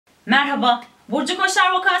Merhaba, Burcu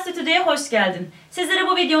Koşar Vokal Stüdyo'ya hoş geldin. Sizlere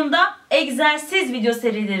bu videomda egzersiz video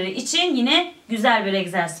serileri için yine güzel bir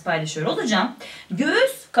egzersiz paylaşıyor olacağım.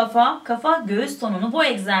 Göğüs, kafa, kafa, göğüs tonunu bu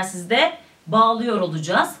egzersizde bağlıyor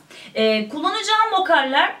olacağız. Kullanacağım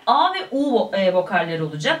vokaller A ve U vokalleri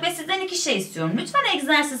olacak ve sizden iki şey istiyorum. Lütfen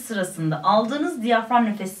egzersiz sırasında aldığınız diyafram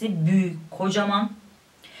nefesi büyük, kocaman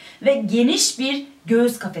ve geniş bir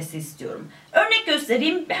göğüs kafesi istiyorum. Örnek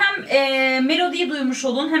göstereyim. Hem melodiyi duymuş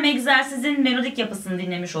olun, hem egzersizin melodik yapısını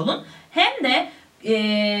dinlemiş olun. Hem de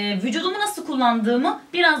vücudumu nasıl kullandığımı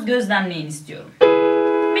biraz gözlemleyin istiyorum.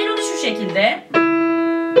 Melodi şu şekilde.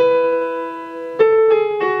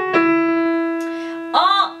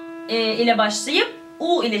 A ile başlayıp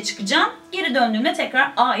U ile çıkacağım. Geri döndüğümde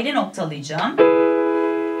tekrar A ile noktalayacağım.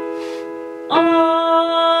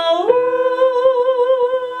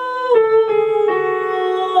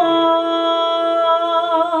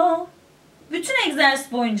 Bütün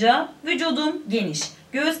egzersiz boyunca vücudum geniş,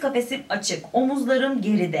 göğüs kafesim açık, omuzlarım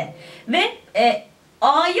geride ve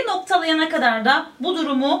A'yı noktalayana kadar da bu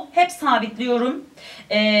durumu hep sabitliyorum.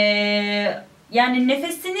 Yani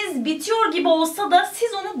nefesiniz bitiyor gibi olsa da siz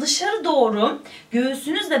onu dışarı doğru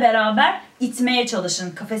göğsünüzle beraber itmeye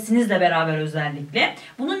çalışın. Kafesinizle beraber özellikle.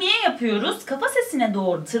 Bunu niye yapıyoruz? Kafa sesine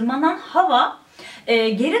doğru tırmanan hava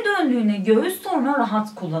geri döndüğünde göğüs tonuna rahat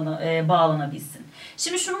bağlanabilsin.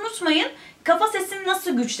 Şimdi şunu unutmayın. Kafa sesim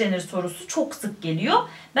nasıl güçlenir sorusu çok sık geliyor.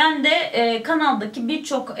 Ben de kanaldaki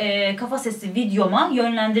birçok kafa sesi videoma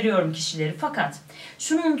yönlendiriyorum kişileri. Fakat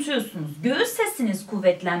şunu unutuyorsunuz. Göğüs sesiniz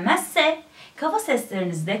kuvvetlenmezse kafa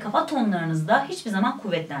seslerinizde, kafa tonlarınızda hiçbir zaman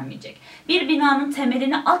kuvvetlenmeyecek. Bir binanın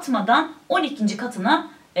temelini atmadan 12. katına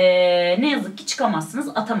ne yazık ki çıkamazsınız,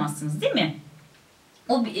 atamazsınız değil mi?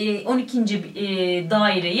 O 12.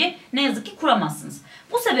 daireyi ne yazık ki kuramazsınız.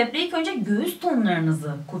 Bu sebeple ilk önce göğüs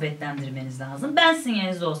tonlarınızı kuvvetlendirmeniz lazım. Ben sizin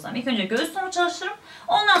yerinizde olsam ilk önce göğüs tonu çalışırım.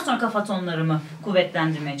 Ondan sonra kafa tonlarımı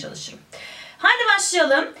kuvvetlendirmeye çalışırım. Haydi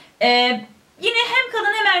başlayalım. Yine hem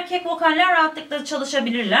kadın hem erkek vokaller rahatlıkla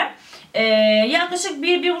çalışabilirler. Yaklaşık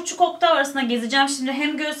 1-1,5 oktav arasında gezeceğim. Şimdi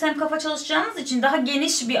hem göğüs hem kafa çalışacağımız için daha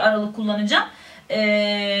geniş bir aralık kullanacağım.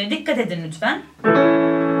 Dikkat edin lütfen.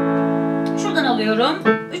 Şuradan alıyorum.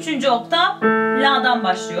 3. oktav La'dan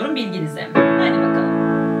başlıyorum bilginize. Hadi bakalım.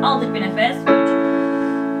 Aldık bir nefes. 3,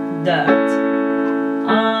 4.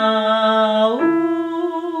 A-U-A.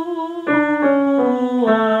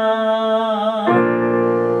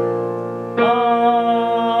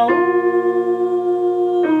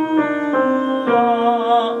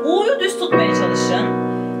 U'yu düz tutmaya çalışın.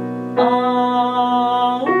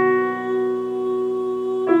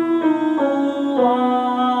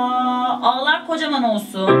 A'lar kocaman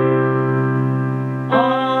olsun.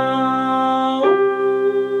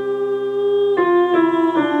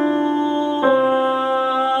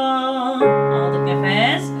 Aldık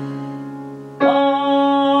nefes.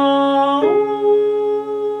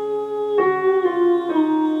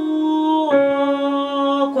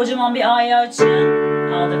 Kocaman bir A'yı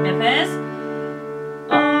açın. Aldık nefes.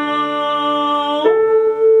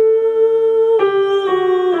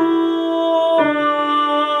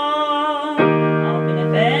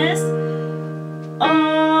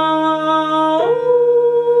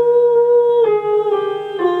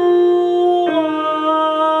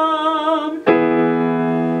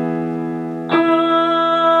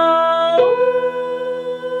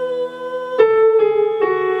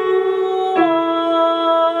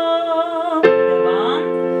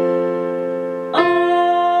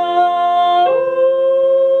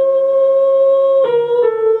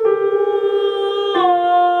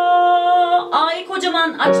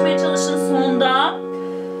 Açmaya çalışın sonunda.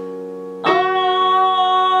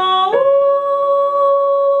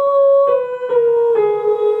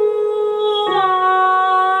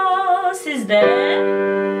 Sizde.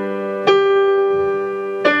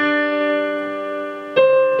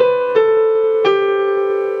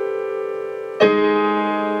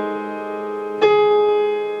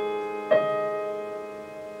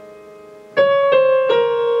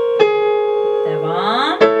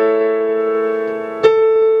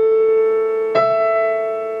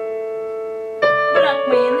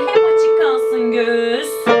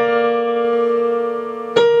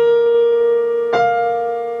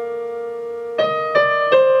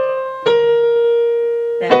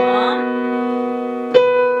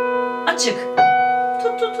 Açık.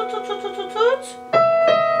 Tut tut tut tut tut tut tut.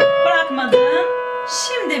 Bırakmadın.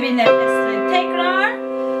 Şimdi bir nefesle tekrar.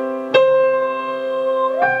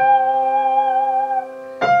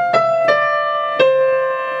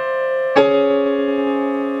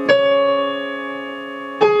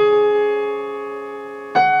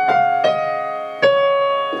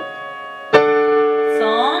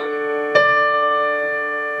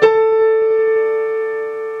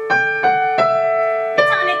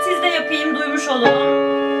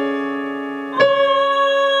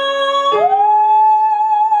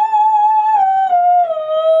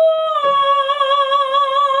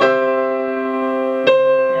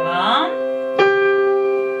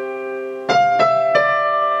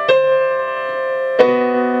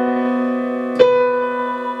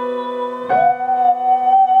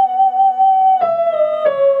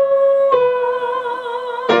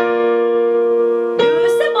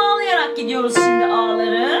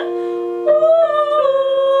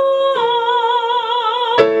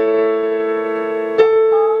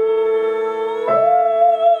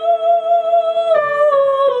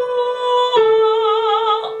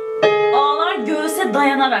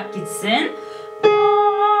 dayanarak gitsin.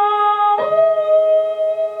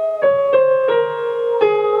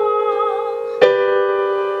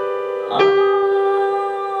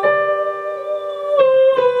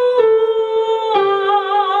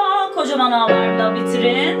 Kocaman A'larla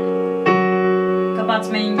bitirin.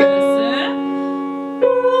 Kapatmayın göğsü.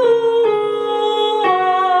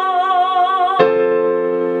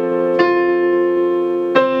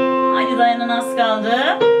 Haydi dayanın, az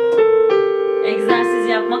kaldı. Egzersiz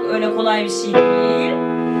yapmak öyle kolay bir şey değil.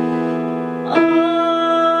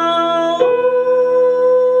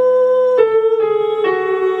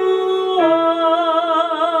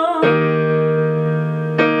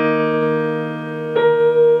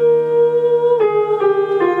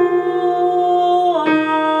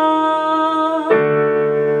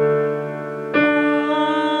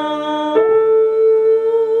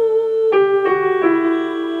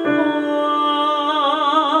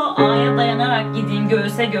 A'ya dayanarak gideyim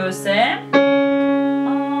göğse göğse.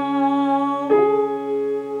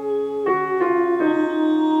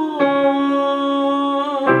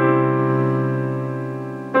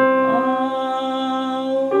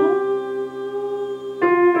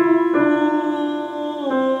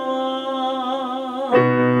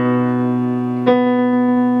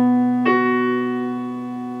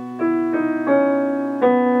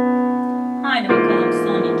 Haydi bakalım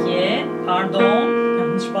son iki. Pardon,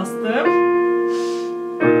 yanlış bastım.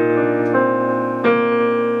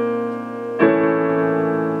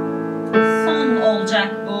 Son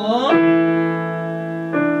olacak bu.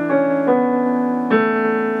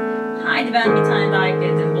 Haydi ben bir tane daha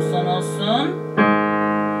ekledim, bu son olsun.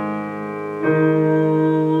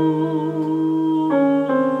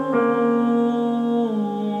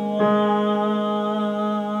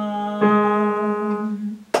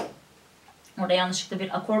 Orada yanlışlıkla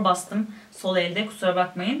bir akor bastım sol elde, kusura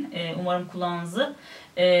bakmayın. Umarım kulağınızı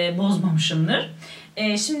bozmamışımdır.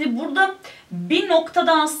 Şimdi burada bir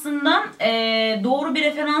noktada aslında doğru bir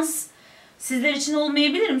referans sizler için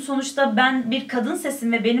olmayabilirim. Sonuçta ben bir kadın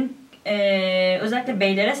sesim ve benim özellikle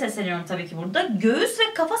beylere sesleniyorum tabii ki burada. Göğüs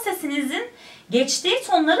ve kafa sesinizin geçtiği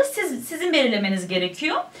tonları sizin belirlemeniz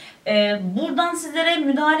gerekiyor. Buradan sizlere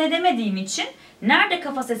müdahale edemediğim için nerede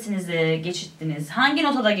kafa sesinizi geçittiniz, hangi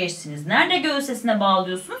notada geçtiniz, nerede göğüs sesine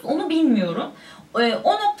bağlıyorsunuz onu bilmiyorum.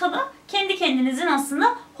 O noktada kendi kendinizin aslında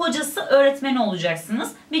hocası, öğretmeni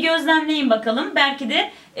olacaksınız. Bir gözlemleyin bakalım. Belki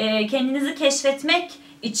de kendinizi keşfetmek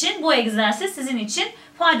için bu egzersiz sizin için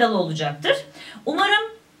faydalı olacaktır.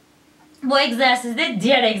 Umarım bu egzersiz de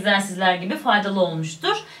diğer egzersizler gibi faydalı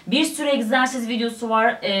olmuştur. Bir sürü egzersiz videosu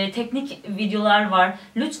var, teknik videolar var.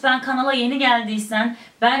 Lütfen kanala yeni geldiysen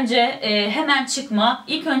bence hemen çıkma.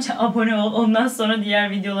 İlk önce abone ol, ondan sonra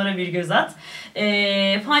diğer videolara bir göz at.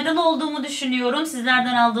 Faydalı olduğumu düşünüyorum.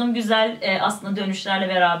 Sizlerden aldığım güzel aslında dönüşlerle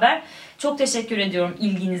beraber. Çok teşekkür ediyorum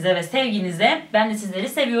ilginize ve sevginize. Ben de sizleri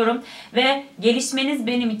seviyorum. Ve gelişmeniz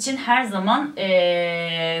benim için her zaman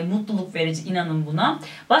mutluluk verici. İnanın buna.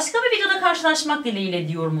 Başka bir videoda karşılaşmak dileğiyle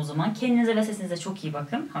diyorum o zaman. Kendinize ve sesinize çok iyi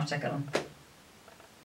bakın. Hoşça kalın.